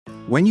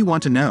When you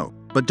want to know,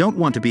 but don't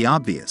want to be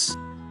obvious.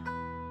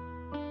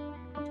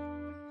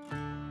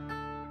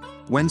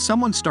 When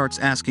someone starts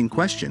asking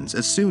questions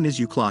as soon as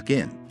you clock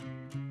in.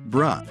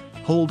 Bruh,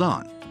 hold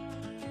on.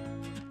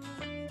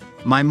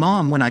 My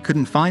mom when I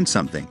couldn't find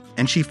something,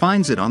 and she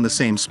finds it on the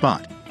same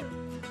spot.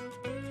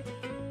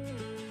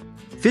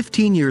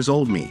 15 years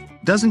old me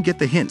doesn't get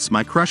the hints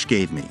my crush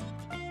gave me.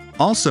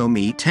 Also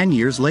me 10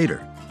 years later.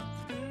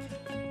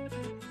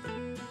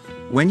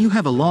 When you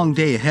have a long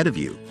day ahead of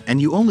you, and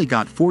you only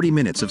got 40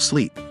 minutes of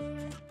sleep.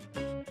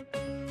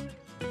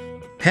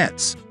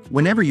 Pets,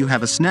 whenever you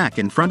have a snack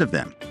in front of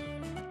them.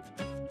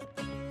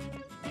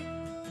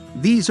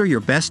 These are your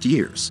best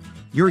years.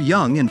 You're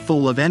young and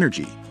full of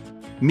energy.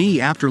 Me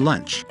after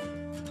lunch.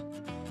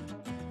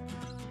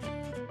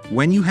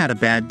 When you had a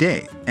bad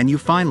day, and you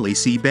finally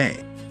see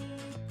Bae.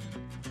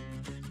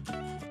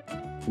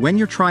 When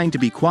you're trying to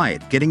be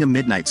quiet getting a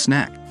midnight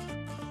snack.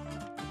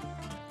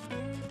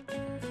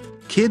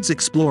 Kids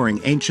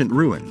exploring ancient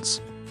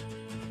ruins.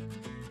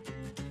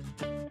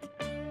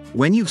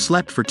 When you've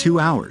slept for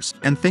 2 hours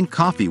and think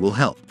coffee will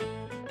help.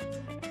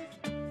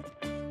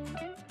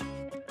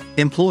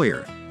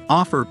 Employer,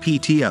 offer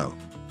PTO.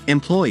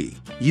 Employee,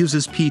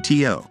 uses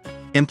PTO.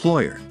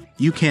 Employer,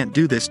 you can't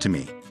do this to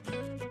me.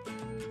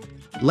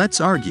 Let's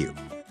argue.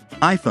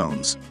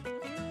 iPhones.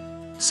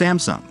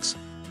 Samsungs.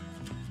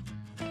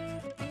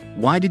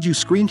 Why did you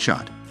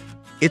screenshot?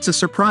 It's a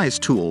surprise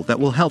tool that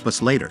will help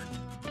us later.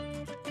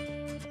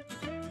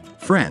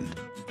 Friend,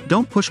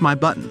 don't push my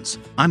buttons,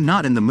 I'm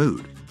not in the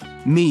mood.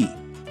 Me,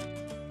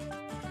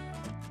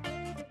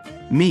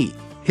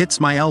 hits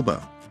my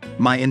elbow.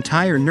 My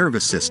entire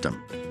nervous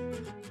system.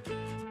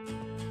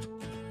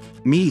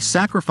 Me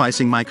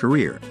sacrificing my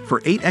career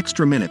for 8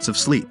 extra minutes of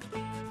sleep.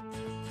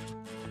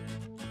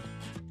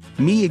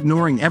 Me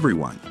ignoring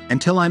everyone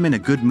until I'm in a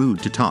good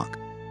mood to talk.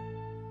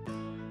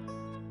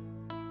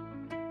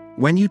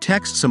 When you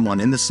text someone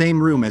in the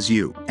same room as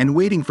you and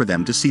waiting for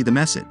them to see the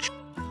message.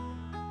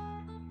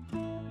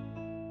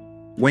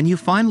 When you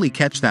finally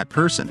catch that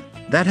person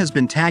that has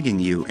been tagging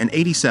you and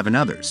 87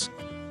 others.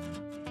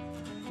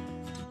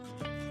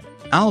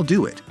 I'll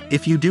do it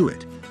if you do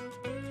it.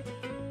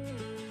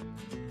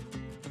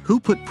 Who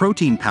put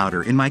protein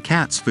powder in my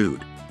cat's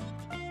food?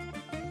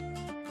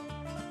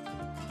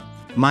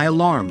 My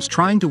alarm's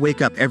trying to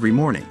wake up every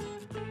morning.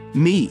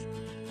 Me.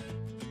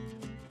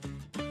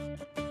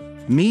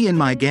 Me and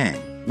my gang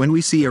when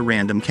we see a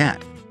random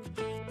cat.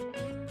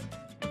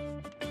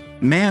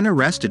 Man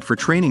arrested for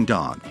training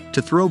dog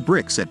to throw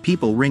bricks at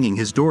people ringing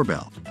his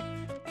doorbell.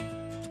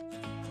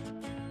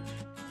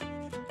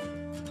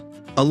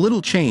 A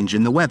little change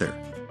in the weather.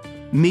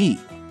 Me.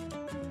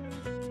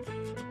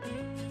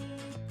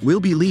 We'll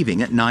be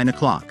leaving at 9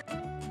 o'clock.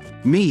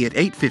 Me at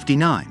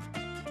 8:59.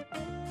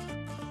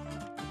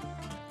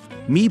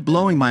 Me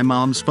blowing my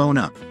mom's phone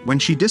up when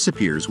she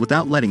disappears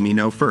without letting me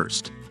know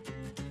first.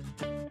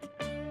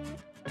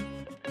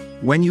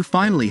 When you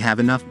finally have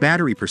enough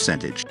battery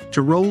percentage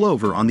to roll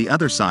over on the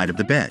other side of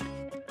the bed.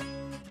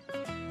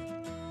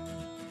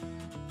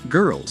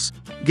 Girls,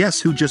 guess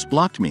who just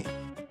blocked me?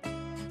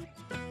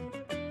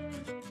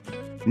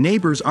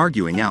 Neighbors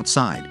arguing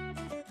outside.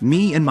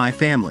 Me and my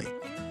family.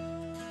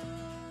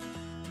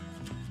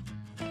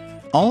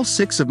 All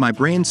 6 of my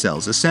brain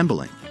cells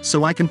assembling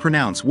so I can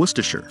pronounce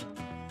Worcestershire.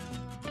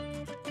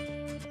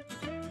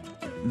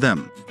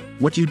 Them.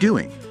 What you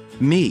doing?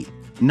 Me.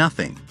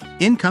 Nothing.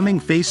 Incoming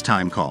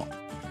FaceTime call.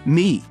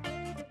 Me.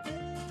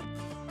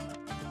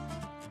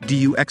 Do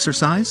you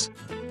exercise?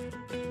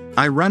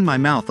 I run my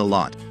mouth a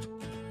lot.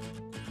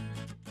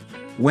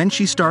 When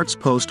she starts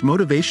post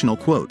motivational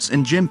quotes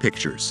and gym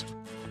pictures.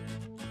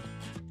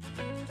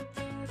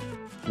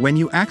 When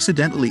you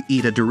accidentally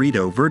eat a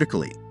Dorito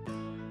vertically.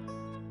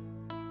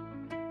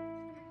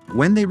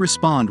 When they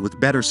respond with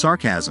better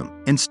sarcasm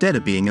instead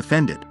of being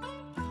offended.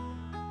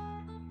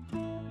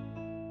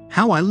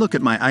 How I look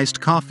at my iced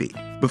coffee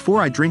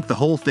before I drink the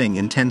whole thing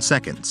in 10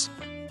 seconds.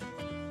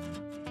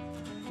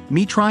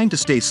 Me trying to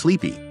stay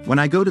sleepy when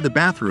I go to the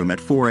bathroom at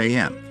 4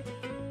 a.m.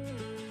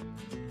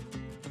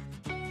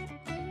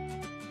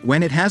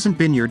 When it hasn't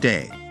been your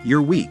day,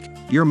 your week,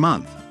 your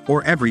month,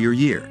 or ever your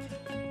year.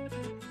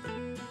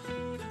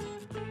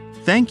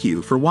 Thank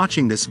you for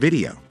watching this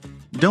video.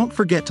 Don't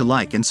forget to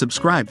like and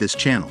subscribe this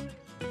channel.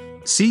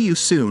 See you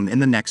soon in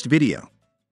the next video.